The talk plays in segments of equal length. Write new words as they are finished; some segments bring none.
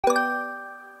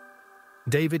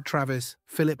David Travis,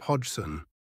 Philip Hodgson.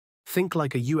 Think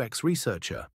like a UX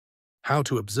researcher. How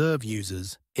to observe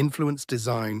users, influence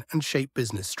design, and shape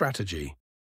business strategy.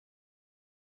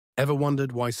 Ever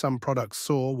wondered why some products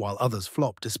soar while others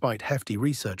flop despite hefty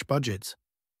research budgets?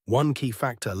 One key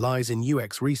factor lies in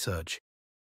UX research.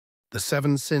 The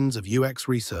 7 sins of UX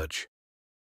research.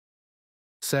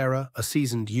 Sarah, a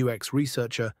seasoned UX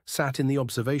researcher, sat in the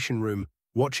observation room,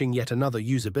 watching yet another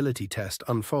usability test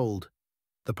unfold.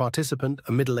 The participant,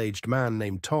 a middle-aged man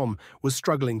named Tom, was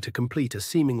struggling to complete a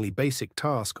seemingly basic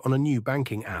task on a new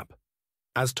banking app.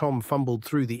 As Tom fumbled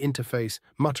through the interface,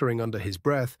 muttering under his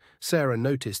breath, Sarah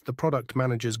noticed the product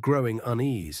manager's growing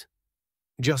unease.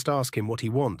 "Just ask him what he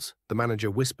wants," the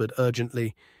manager whispered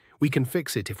urgently. "We can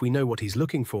fix it if we know what he's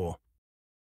looking for."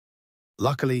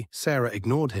 Luckily, Sarah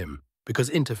ignored him, because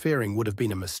interfering would have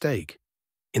been a mistake.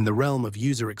 In the realm of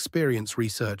user experience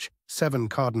research, 7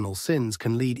 cardinal sins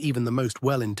can lead even the most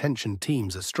well-intentioned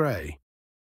teams astray.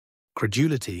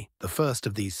 Credulity, the first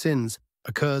of these sins,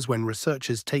 occurs when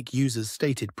researchers take users'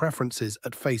 stated preferences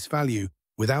at face value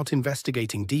without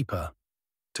investigating deeper.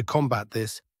 To combat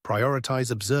this, prioritize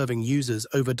observing users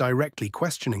over directly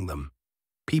questioning them.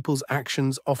 People's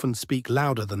actions often speak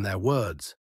louder than their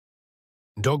words.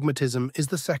 Dogmatism is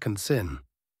the second sin.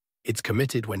 It's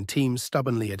committed when teams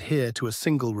stubbornly adhere to a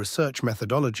single research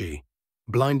methodology,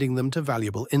 blinding them to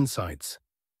valuable insights.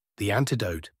 The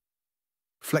antidote: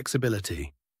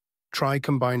 flexibility. Try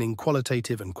combining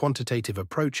qualitative and quantitative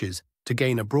approaches to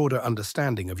gain a broader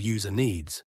understanding of user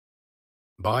needs.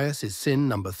 Bias is sin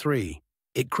number 3.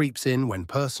 It creeps in when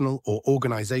personal or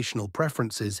organizational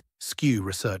preferences skew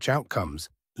research outcomes,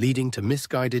 leading to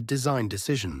misguided design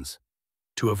decisions.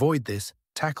 To avoid this,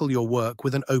 tackle your work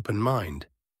with an open mind,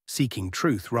 seeking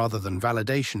truth rather than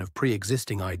validation of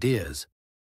pre-existing ideas.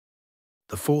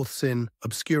 The fourth sin,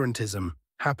 obscurantism,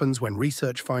 happens when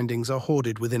research findings are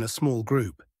hoarded within a small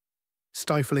group,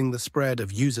 stifling the spread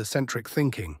of user-centric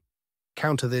thinking.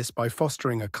 Counter this by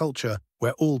fostering a culture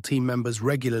where all team members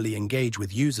regularly engage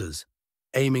with users,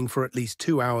 aiming for at least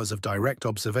 2 hours of direct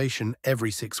observation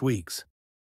every 6 weeks.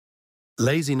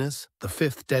 Laziness, the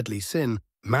fifth deadly sin,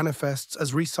 manifests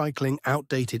as recycling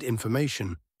outdated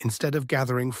information instead of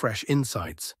gathering fresh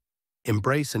insights.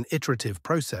 Embrace an iterative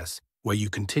process where you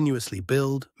continuously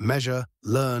build, measure,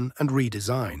 learn, and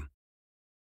redesign.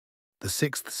 The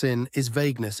sixth sin is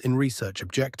vagueness in research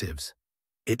objectives.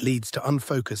 It leads to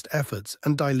unfocused efforts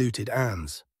and diluted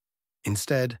ands.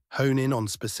 Instead, hone in on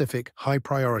specific,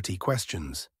 high-priority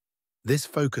questions. This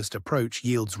focused approach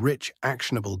yields rich,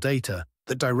 actionable data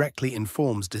that directly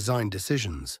informs design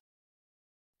decisions.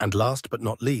 And last but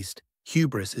not least,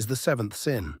 hubris is the seventh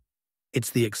sin.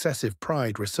 It's the excessive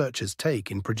pride researchers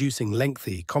take in producing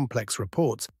lengthy, complex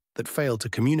reports that fail to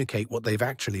communicate what they've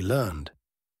actually learned.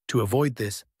 To avoid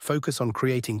this, focus on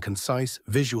creating concise,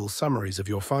 visual summaries of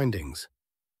your findings.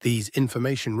 These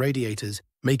information radiators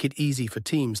make it easy for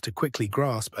teams to quickly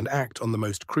grasp and act on the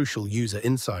most crucial user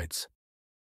insights.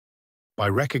 By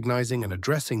recognizing and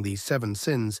addressing these 7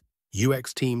 sins,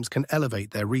 UX teams can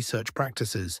elevate their research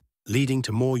practices, leading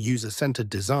to more user-centered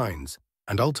designs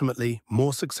and ultimately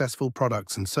more successful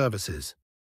products and services.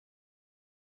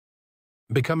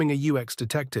 Becoming a UX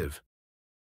detective.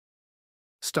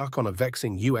 Stuck on a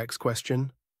vexing UX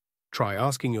question? Try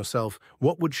asking yourself,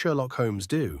 what would Sherlock Holmes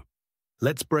do?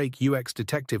 Let's break UX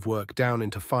detective work down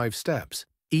into 5 steps,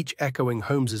 each echoing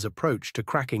Holmes's approach to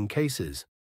cracking cases.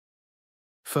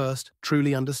 First,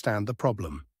 truly understand the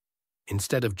problem.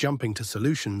 Instead of jumping to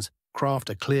solutions, craft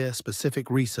a clear, specific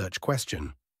research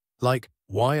question, like,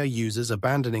 why are users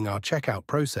abandoning our checkout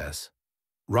process?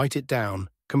 Write it down,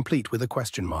 complete with a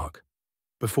question mark.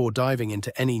 Before diving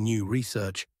into any new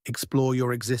research, explore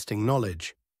your existing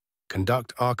knowledge.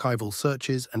 Conduct archival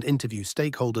searches and interview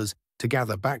stakeholders to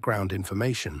gather background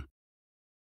information.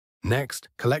 Next,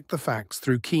 collect the facts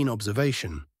through keen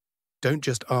observation. Don't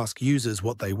just ask users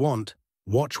what they want,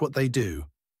 watch what they do.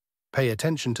 Pay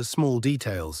attention to small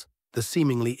details, the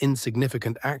seemingly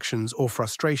insignificant actions or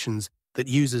frustrations that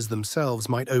users themselves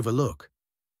might overlook.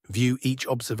 View each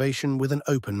observation with an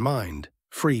open mind,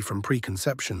 free from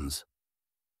preconceptions.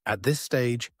 At this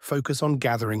stage, focus on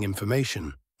gathering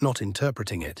information, not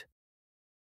interpreting it.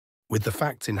 With the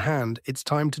facts in hand, it's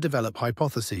time to develop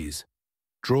hypotheses.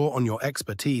 Draw on your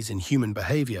expertise in human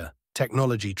behavior,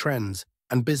 technology trends,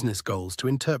 and business goals to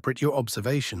interpret your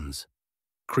observations.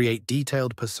 Create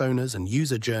detailed personas and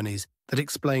user journeys that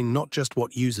explain not just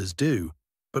what users do,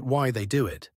 but why they do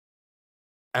it.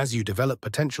 As you develop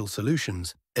potential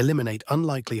solutions, eliminate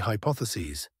unlikely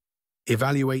hypotheses.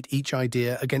 Evaluate each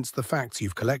idea against the facts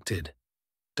you've collected.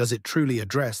 Does it truly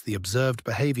address the observed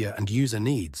behavior and user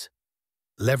needs?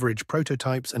 Leverage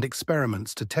prototypes and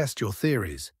experiments to test your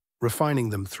theories,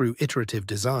 refining them through iterative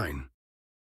design.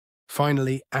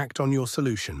 Finally, act on your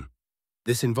solution.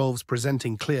 This involves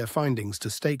presenting clear findings to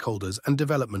stakeholders and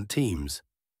development teams.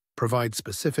 Provide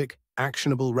specific,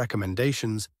 actionable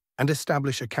recommendations and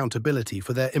establish accountability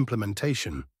for their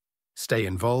implementation. Stay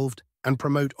involved and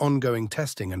promote ongoing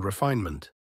testing and refinement.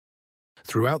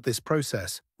 Throughout this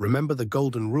process, remember the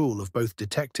golden rule of both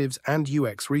detectives and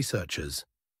UX researchers.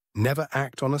 Never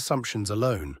act on assumptions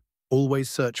alone. Always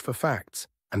search for facts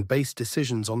and base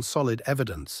decisions on solid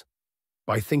evidence.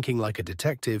 By thinking like a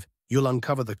detective, you'll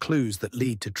uncover the clues that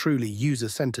lead to truly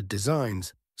user-centered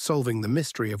designs, solving the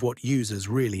mystery of what users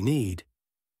really need,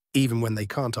 even when they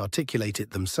can't articulate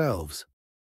it themselves.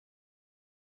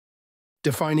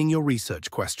 Defining your research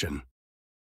question.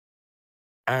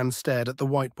 Anne stared at the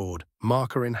whiteboard,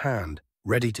 marker in hand,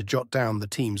 ready to jot down the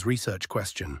team's research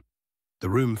question. The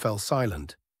room fell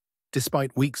silent.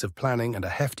 Despite weeks of planning and a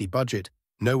hefty budget,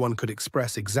 no one could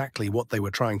express exactly what they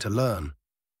were trying to learn.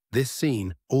 This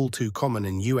scene, all too common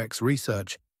in UX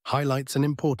research, highlights an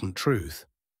important truth.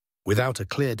 Without a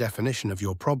clear definition of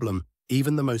your problem,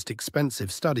 even the most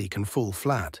expensive study can fall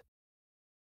flat.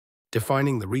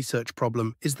 Defining the research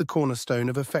problem is the cornerstone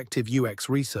of effective UX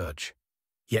research.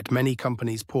 Yet many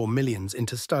companies pour millions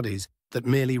into studies that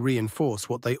merely reinforce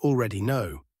what they already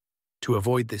know. To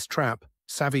avoid this trap,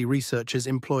 savvy researchers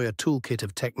employ a toolkit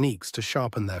of techniques to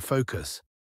sharpen their focus.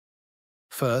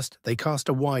 First, they cast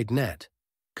a wide net,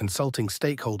 consulting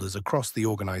stakeholders across the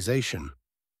organization.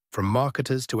 From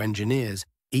marketers to engineers,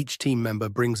 each team member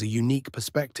brings a unique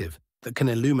perspective that can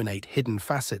illuminate hidden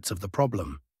facets of the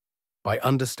problem. By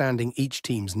understanding each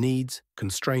team's needs,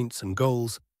 constraints, and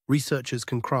goals, researchers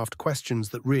can craft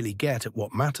questions that really get at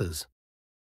what matters.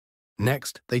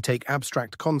 Next, they take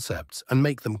abstract concepts and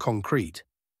make them concrete.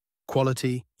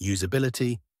 Quality,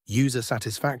 usability, user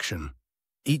satisfaction.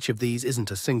 Each of these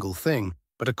isn't a single thing,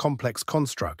 but a complex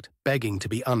construct, begging to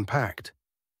be unpacked.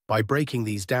 By breaking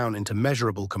these down into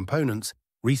measurable components,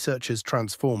 researchers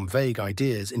transform vague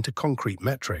ideas into concrete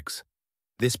metrics.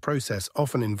 This process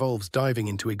often involves diving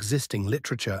into existing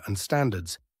literature and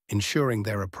standards, ensuring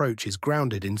their approach is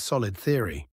grounded in solid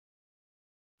theory.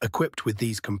 Equipped with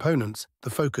these components, the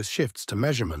focus shifts to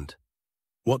measurement.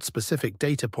 What specific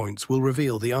data points will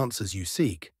reveal the answers you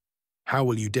seek? How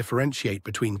will you differentiate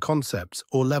between concepts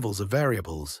or levels of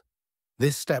variables?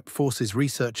 This step forces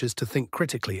researchers to think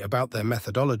critically about their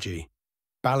methodology,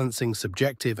 balancing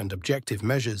subjective and objective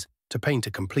measures to paint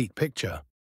a complete picture.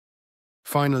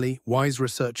 Finally, wise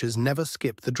researchers never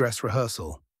skip the dress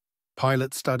rehearsal.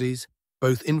 Pilot studies,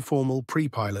 both informal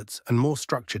pre-pilots and more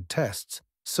structured tests,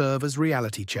 serve as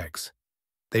reality checks.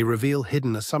 They reveal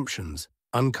hidden assumptions,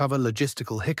 uncover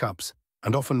logistical hiccups,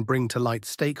 and often bring to light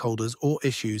stakeholders or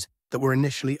issues that were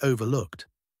initially overlooked.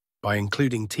 By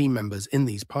including team members in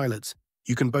these pilots,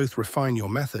 you can both refine your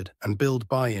method and build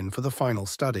buy-in for the final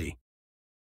study.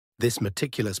 This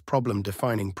meticulous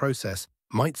problem-defining process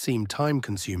might seem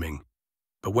time-consuming,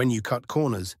 but when you cut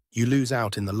corners, you lose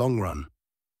out in the long run.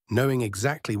 Knowing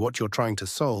exactly what you're trying to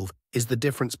solve is the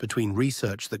difference between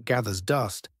research that gathers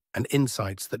dust and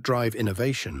insights that drive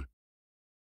innovation.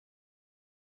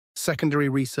 Secondary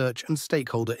research and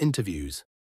stakeholder interviews.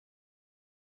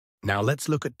 Now let's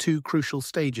look at two crucial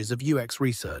stages of UX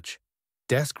research: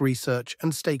 desk research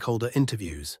and stakeholder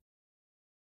interviews.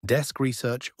 Desk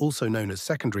research, also known as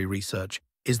secondary research,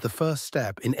 is the first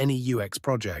step in any UX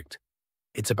project.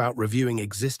 It's about reviewing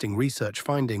existing research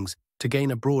findings to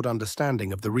gain a broad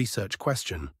understanding of the research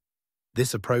question.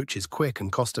 This approach is quick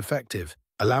and cost-effective,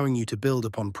 allowing you to build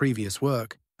upon previous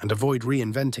work and avoid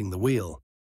reinventing the wheel.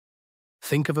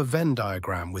 Think of a Venn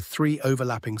diagram with 3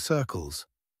 overlapping circles: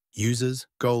 users,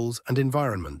 goals, and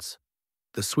environments.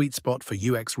 The sweet spot for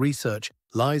UX research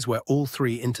lies where all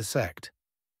 3 intersect.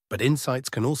 But insights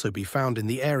can also be found in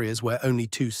the areas where only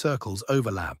 2 circles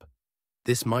overlap.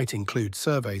 This might include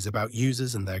surveys about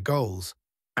users and their goals,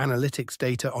 analytics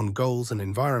data on goals and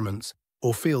environments,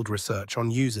 or field research on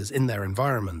users in their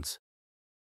environments.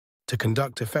 To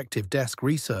conduct effective desk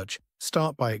research,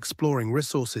 start by exploring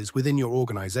resources within your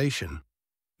organization.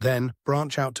 Then,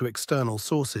 branch out to external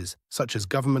sources such as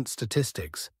government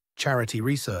statistics, charity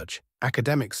research,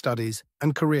 academic studies,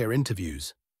 and career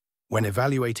interviews. When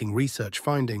evaluating research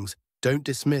findings, don't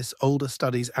dismiss older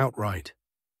studies outright.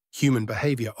 Human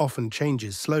behavior often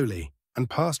changes slowly, and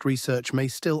past research may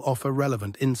still offer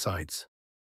relevant insights.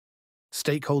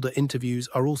 Stakeholder interviews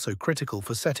are also critical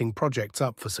for setting projects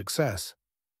up for success.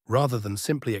 Rather than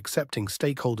simply accepting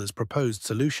stakeholders' proposed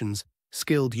solutions,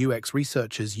 skilled UX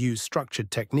researchers use structured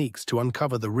techniques to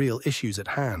uncover the real issues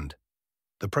at hand.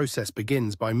 The process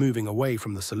begins by moving away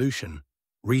from the solution.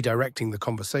 redirecting the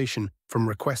conversation from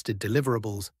requested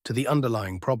deliverables to the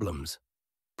underlying problems.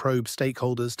 Probe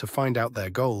stakeholders to find out their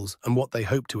goals and what they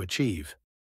hope to achieve.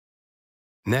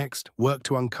 Next, work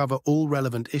to uncover all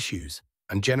relevant issues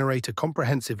and generate a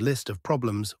comprehensive list of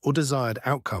problems or desired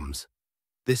outcomes.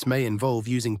 This may involve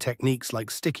using techniques like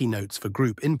sticky notes for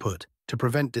group input to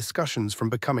prevent discussions from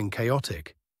becoming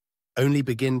chaotic. Only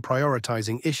begin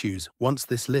prioritizing issues once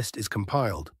this list is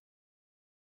compiled.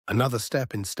 Another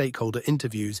step in stakeholder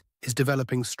interviews is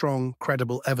developing strong,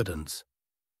 credible evidence.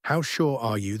 How sure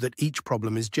are you that each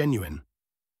problem is genuine?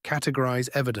 Categorize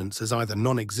evidence as either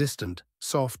non-existent,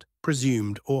 soft,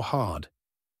 presumed, or hard.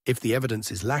 If the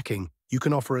evidence is lacking, you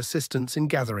can offer assistance in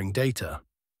gathering data.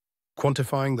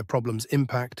 Quantifying the problem's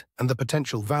impact and the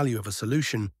potential value of a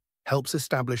solution helps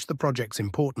establish the project's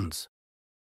importance.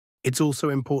 It's also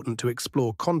important to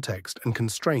explore context and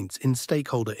constraints in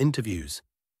stakeholder interviews.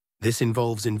 This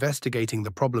involves investigating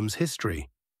the problem's history,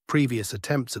 previous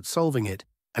attempts at solving it,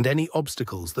 and any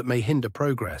obstacles that may hinder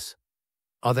progress.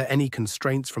 Are there any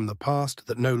constraints from the past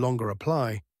that no longer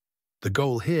apply? The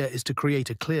goal here is to create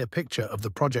a clear picture of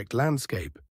the project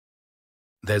landscape.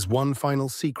 There's one final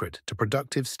secret to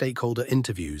productive stakeholder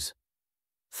interviews: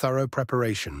 thorough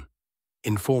preparation.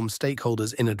 Inform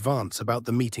stakeholders in advance about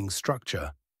the meeting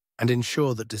structure and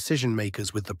ensure that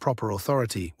decision-makers with the proper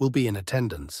authority will be in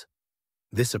attendance.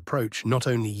 This approach not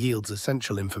only yields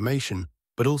essential information,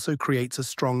 but also creates a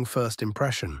strong first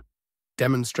impression,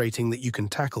 demonstrating that you can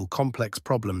tackle complex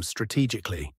problems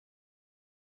strategically.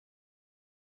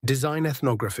 Design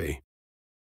ethnography.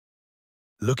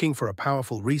 Looking for a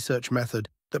powerful research method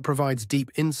that provides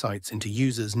deep insights into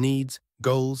users' needs,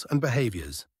 goals, and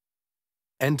behaviors.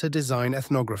 Enter design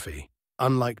ethnography.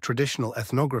 Unlike traditional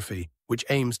ethnography, which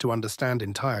aims to understand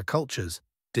entire cultures,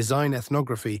 design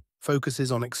ethnography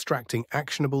focuses on extracting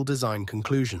actionable design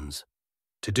conclusions.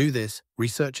 To do this,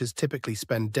 researchers typically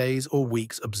spend days or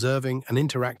weeks observing and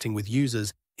interacting with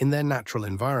users in their natural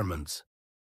environments.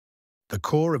 The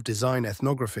core of design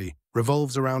ethnography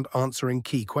revolves around answering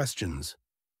key questions.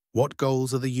 What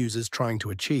goals are the users trying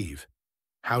to achieve?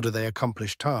 How do they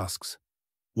accomplish tasks?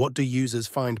 What do users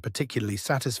find particularly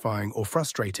satisfying or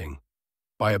frustrating?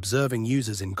 By observing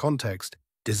users in context,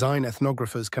 design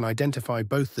ethnographers can identify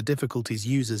both the difficulties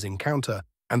users encounter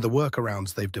and the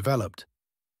workarounds they've developed.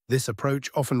 This approach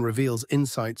often reveals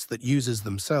insights that users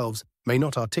themselves may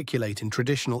not articulate in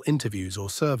traditional interviews or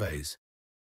surveys.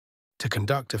 To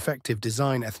conduct effective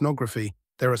design ethnography,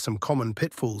 there are some common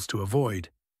pitfalls to avoid.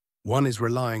 One is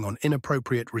relying on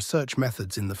inappropriate research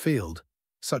methods in the field,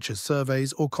 such as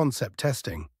surveys or concept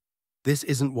testing. This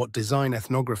isn't what design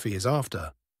ethnography is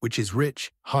after, which is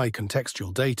rich, high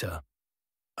contextual data.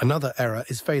 Another error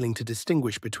is failing to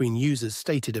distinguish between users'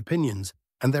 stated opinions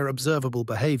and their observable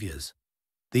behaviors.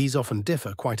 These often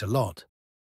differ quite a lot.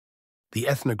 The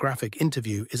ethnographic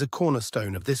interview is a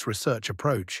cornerstone of this research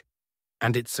approach,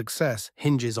 and its success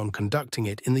hinges on conducting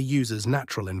it in the user's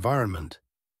natural environment.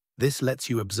 This lets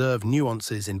you observe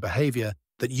nuances in behavior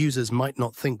that users might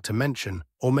not think to mention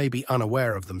or may be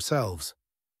unaware of themselves.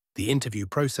 The interview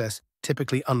process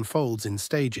typically unfolds in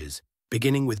stages,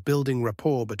 beginning with building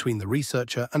rapport between the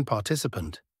researcher and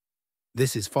participant.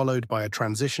 This is followed by a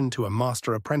transition to a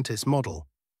master-apprentice model,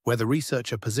 where the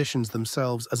researcher positions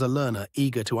themselves as a learner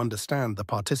eager to understand the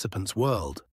participant's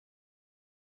world.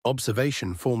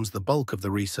 Observation forms the bulk of the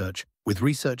research, with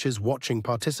researchers watching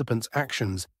participants'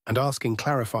 actions and asking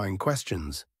clarifying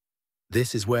questions.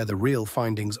 This is where the real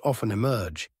findings often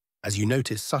emerge, as you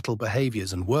notice subtle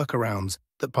behaviors and workarounds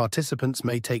that participants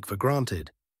may take for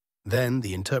granted. Then,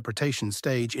 the interpretation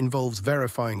stage involves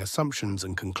verifying assumptions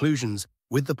and conclusions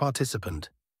with the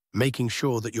participant, making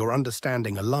sure that your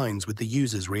understanding aligns with the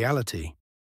user's reality.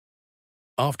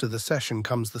 After the session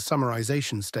comes the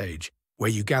summarization stage, where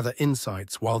you gather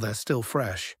insights while they're still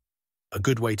fresh. A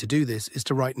good way to do this is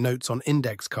to write notes on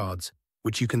index cards,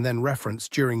 which you can then reference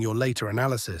during your later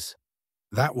analysis.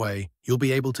 That way, you'll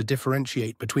be able to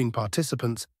differentiate between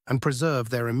participants and preserve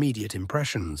their immediate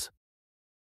impressions.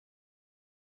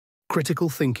 Critical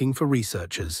thinking for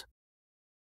researchers.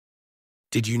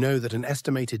 Did you know that an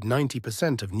estimated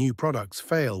 90% of new products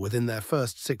fail within their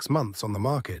first 6 months on the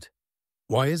market?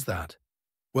 Why is that?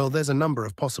 Well, there's a number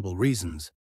of possible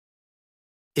reasons.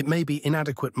 It may be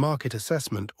inadequate market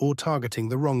assessment or targeting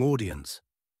the wrong audience.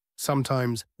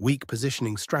 Sometimes, weak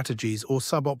positioning strategies or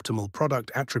suboptimal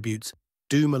product attributes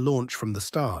doom a launch from the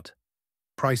start.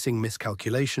 Pricing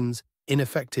miscalculations,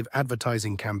 ineffective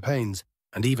advertising campaigns,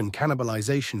 and even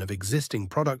cannibalization of existing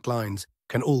product lines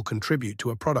can all contribute to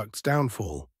a product's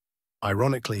downfall.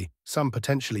 Ironically, some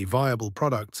potentially viable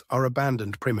products are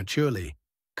abandoned prematurely,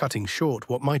 cutting short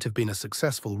what might have been a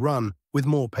successful run with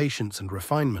more patience and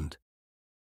refinement.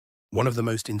 One of the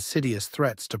most insidious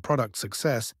threats to product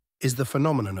success is the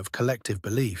phenomenon of collective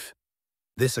belief.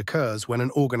 This occurs when an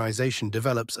organization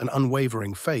develops an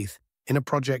unwavering faith in a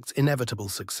project's inevitable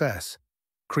success,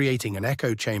 creating an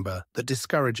echo chamber that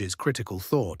discourages critical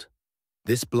thought.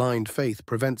 This blind faith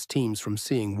prevents teams from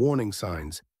seeing warning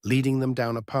signs, leading them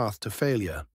down a path to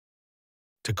failure.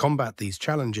 To combat these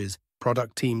challenges,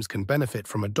 product teams can benefit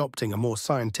from adopting a more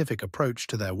scientific approach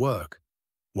to their work.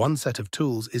 One set of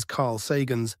tools is Carl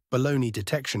Sagan's Baloney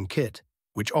Detection Kit,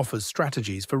 which offers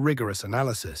strategies for rigorous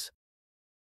analysis.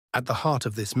 At the heart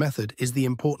of this method is the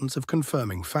importance of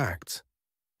confirming facts.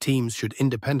 Teams should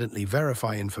independently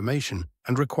verify information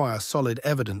and require solid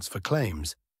evidence for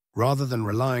claims, rather than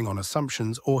relying on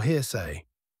assumptions or hearsay.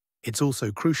 It's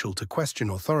also crucial to question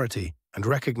authority and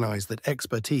recognize that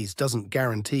expertise doesn't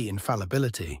guarantee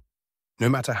infallibility. No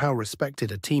matter how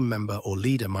respected a team member or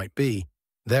leader might be,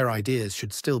 their ideas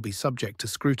should still be subject to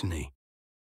scrutiny.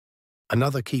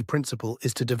 Another key principle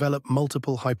is to develop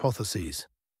multiple hypotheses.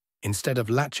 Instead of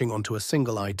latching onto a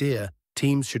single idea,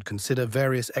 teams should consider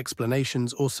various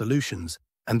explanations or solutions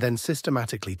and then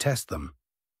systematically test them.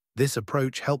 This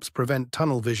approach helps prevent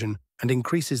tunnel vision and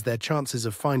increases their chances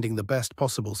of finding the best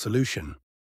possible solution.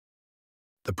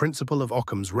 The principle of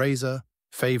Occam's razor,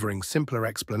 favoring simpler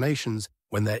explanations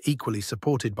when they're equally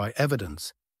supported by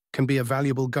evidence, can be a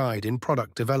valuable guide in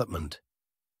product development.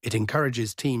 It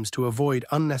encourages teams to avoid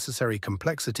unnecessary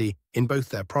complexity in both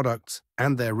their products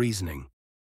and their reasoning.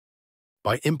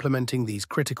 By implementing these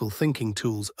critical thinking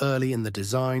tools early in the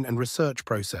design and research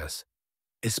process,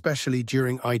 especially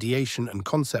during ideation and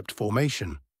concept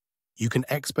formation, you can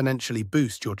exponentially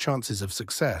boost your chances of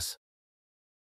success.